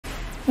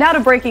Now to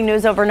breaking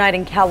news overnight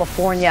in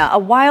California. A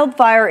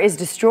wildfire is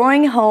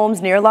destroying homes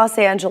near Los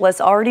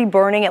Angeles, already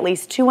burning at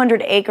least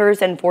 200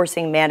 acres and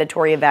forcing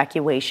mandatory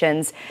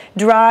evacuations.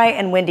 Dry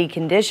and windy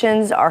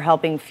conditions are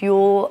helping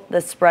fuel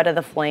the spread of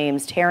the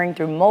flames, tearing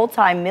through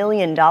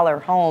multi-million-dollar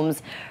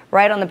homes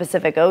right on the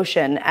Pacific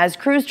Ocean. As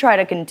crews try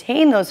to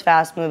contain those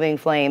fast-moving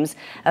flames,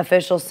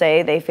 officials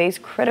say they face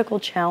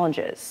critical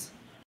challenges.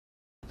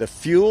 The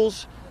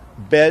fuels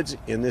beds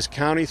in this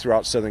county,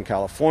 throughout Southern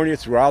California,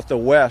 throughout the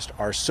West,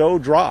 are so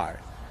dry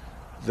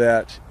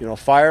that,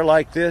 fire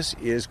like this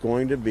is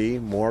going to be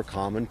more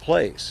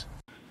commonplace.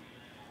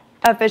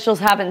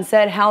 Officials haven't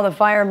said how the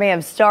fire may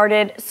have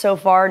started. So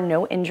far,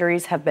 no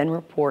injuries have been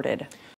reported.